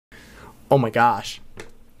Oh my gosh.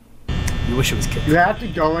 You wish it was kids. You have to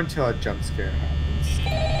go until a jump scare happens.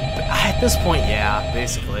 At this point, yeah,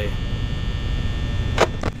 basically.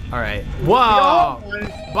 Alright. Whoa!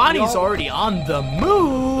 Bonnie's already on the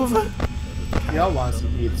move! We all want to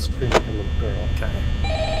be the screaming little girl. Okay.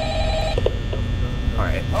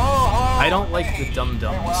 Alright. I don't like the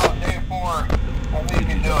dum-dums. Well, day 4, I think you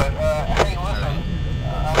can do it. Hey, listen,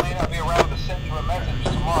 I may not be around to send you a message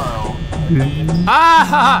tomorrow.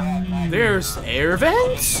 Ah! There's air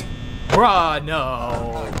vents? Bruh,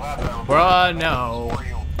 no. Bruh, no.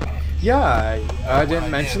 Yeah, I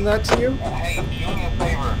didn't mention that to you. Hey, do me a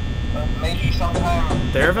favor. Maybe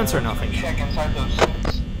sometime... The air vents are nothing. Check inside those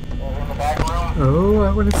suits in the back room. Oh,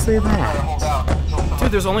 I wouldn't say Try to that. hold out until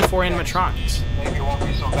Dude, there's only 4 animatronics. maybe it won't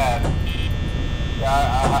be so bad.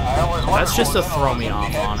 Yeah, I always wonder That's just to who was in throw those me empty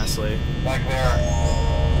off, heads honestly. Back there.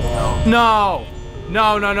 You know. No!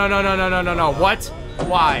 No, no, no, no, no, no, no, no, no. What?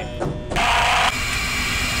 Why?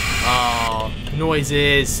 Oh,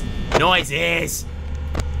 noises. Noises!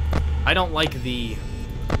 I don't like the...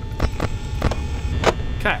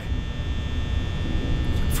 Okay.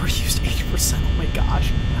 For used 80%. Oh my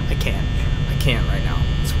gosh. I can't. I can't right now.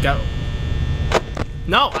 Let's go.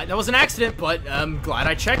 No, that was an accident, but I'm glad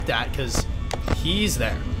I checked that, because he's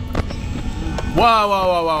there. Whoa, whoa,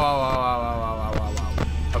 whoa, whoa, whoa, whoa, whoa, whoa, whoa,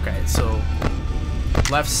 whoa. Okay, so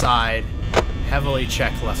left side, heavily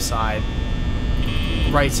check left side.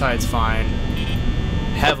 Right side's fine.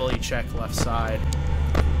 Heavily check left side.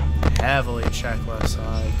 Heavily check left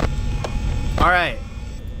side. Alright.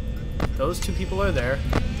 Those 2 people are there.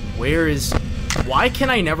 Where is... Why can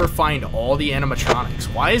I never find all the animatronics?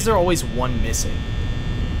 Why is there always one missing?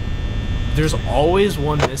 There's always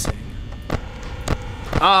one missing.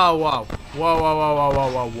 Oh, whoa. Whoa, whoa, whoa,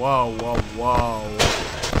 whoa, whoa, whoa, whoa, whoa.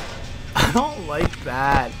 I don't like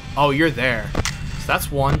that. Oh, you're there. So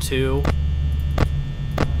that's 1, 2.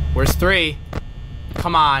 Where's 3?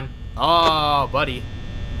 Come on. Oh, buddy.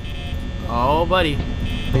 Oh, buddy.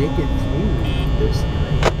 Make it through this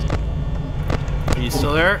night. Are you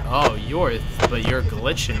still there? Oh, but you're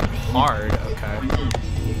glitching hard. Okay.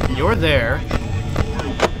 You're there.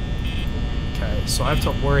 Okay, so I have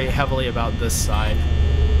to worry heavily about this side.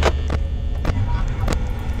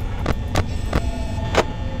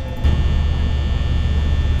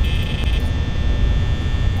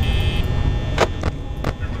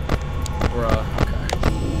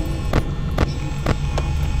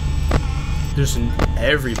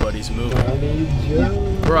 Everybody's moving.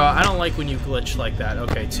 Bruh, I don't like when you glitch like that.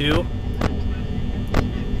 Okay, 2,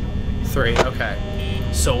 3, okay.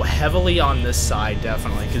 So heavily on this side,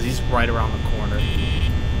 definitely, because he's right around the corner.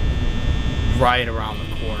 Right around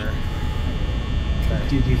the corner. Okay.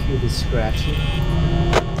 Did you hear the scratching?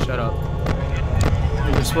 Shut up.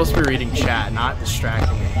 You're supposed to be reading chat, not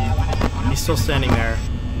distracting me. He's still standing there.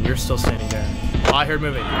 And you're still standing there. Oh, I heard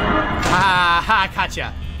moving. Ha ha,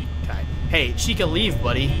 gotcha. Hey, Chica, leave,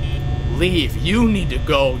 buddy. Leave. You need to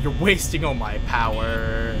go. You're wasting all my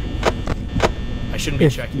power. I shouldn't be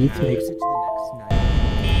checking that. Makes it to the next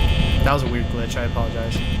night. That was a weird glitch. I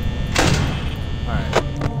apologize. Alright.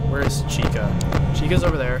 Where's Chica? Chica's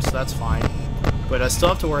over there, so that's fine. But I still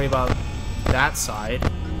have to worry about that side.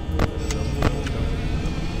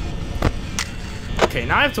 Okay,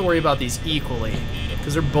 now I have to worry about these equally.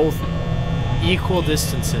 Because they're both equal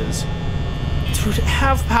distances. Dude,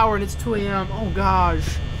 have power and it's 2 a.m. Oh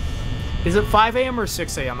gosh. Is it 5 a.m. or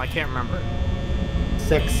 6 a.m.? I can't remember.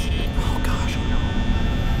 6. Oh gosh, oh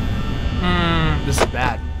no. This is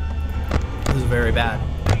bad. This is very bad.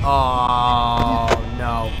 Oh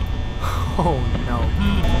no. Oh no.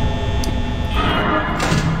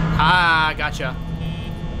 Ah, gotcha.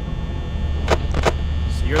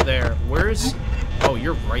 So you're there. Where's... Oh,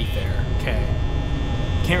 you're right there. Okay.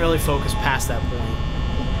 Can't really focus past that point.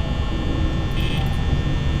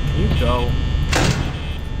 Can you go?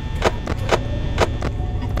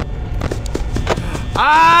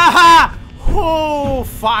 Ah! Oh,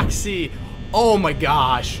 Foxy! Oh my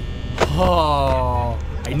gosh! Oh,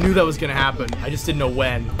 I knew that was gonna happen. I just didn't know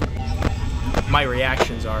when. My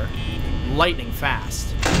reactions are lightning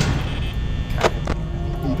fast. Okay.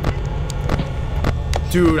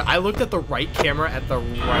 Dude, I looked at the right camera at the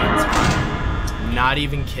right time. Not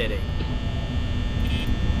even kidding.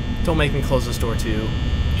 Don't make me close this door too.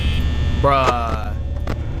 Bruh.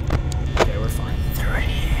 Okay, we're fine. 3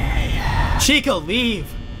 a.m. Chica, leave!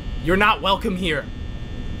 You're not welcome here.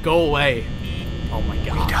 Go away. Oh my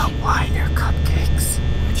god. We don't want your cupcakes.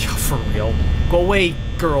 Yeah, for real. Go away,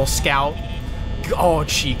 Girl Scout. Oh,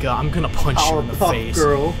 Chica, I'm gonna punch you in the face.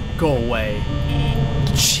 Girl. Go away.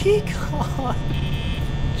 Chica.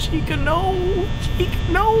 Chica, no. Chica,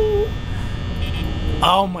 no.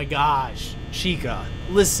 Oh my gosh. Chica,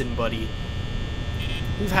 listen, buddy.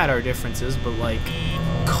 We've had our differences, but like...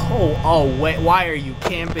 Oh, wait, why are you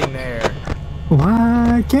camping there?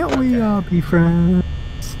 Why can't we all be friends?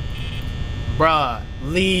 Bruh,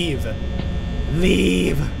 leave.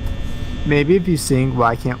 Leave. Maybe if you sing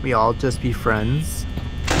Why Can't We All Just Be Friends?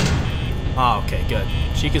 Oh, okay, good.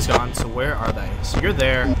 Chica's gone, so where are they? So you're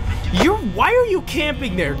there. Why are you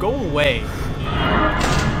camping there? Go away.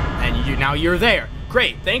 And now you're there.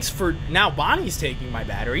 Great, thanks for... Now Bonnie's taking my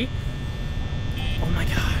battery. Oh my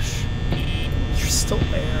gosh. You're still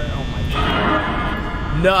there. Oh my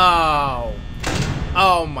god. No.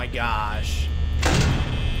 Oh my gosh.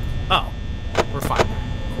 Oh. We're fine there.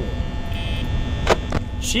 Cool.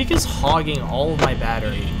 Chica's hogging all of my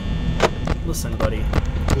battery. Listen, buddy.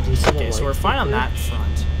 Okay, so we're fine on that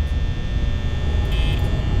front.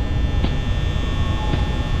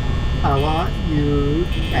 I want you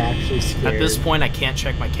actually scared. At this point, I can't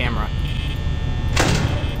check my camera.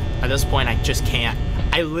 At this point, I just can't.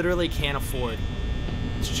 I literally can't afford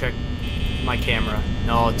to check my camera.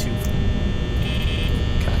 No, too...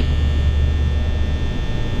 Okay.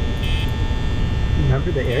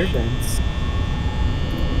 Remember the air vents.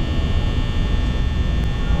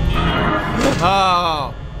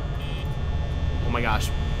 Oh! Oh my gosh.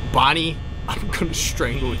 Bonnie, I'm gonna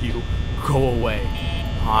strangle you. Go away.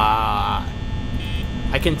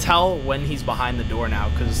 I can tell when he's behind the door now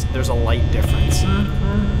because there's a light difference.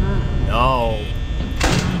 No.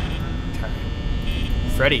 Okay.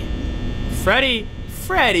 Freddy. Freddy!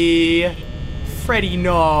 Freddy! Freddy,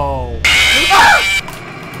 no!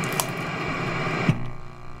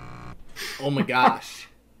 Oh my gosh.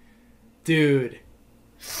 Dude.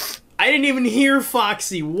 I didn't even hear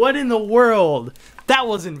Foxy. What in the world? That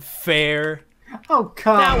wasn't fair. Oh,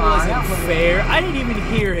 come on. That wasn't fair. I didn't even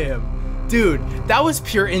hear him. Dude, that was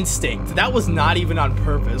pure instinct. That was not even on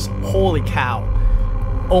purpose. Holy cow.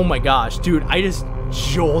 Oh my gosh. Dude, I just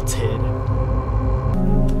jolted.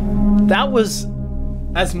 That was...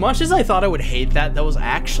 As much as I thought I would hate that, that was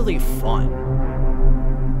actually fun.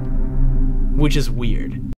 Which is weird.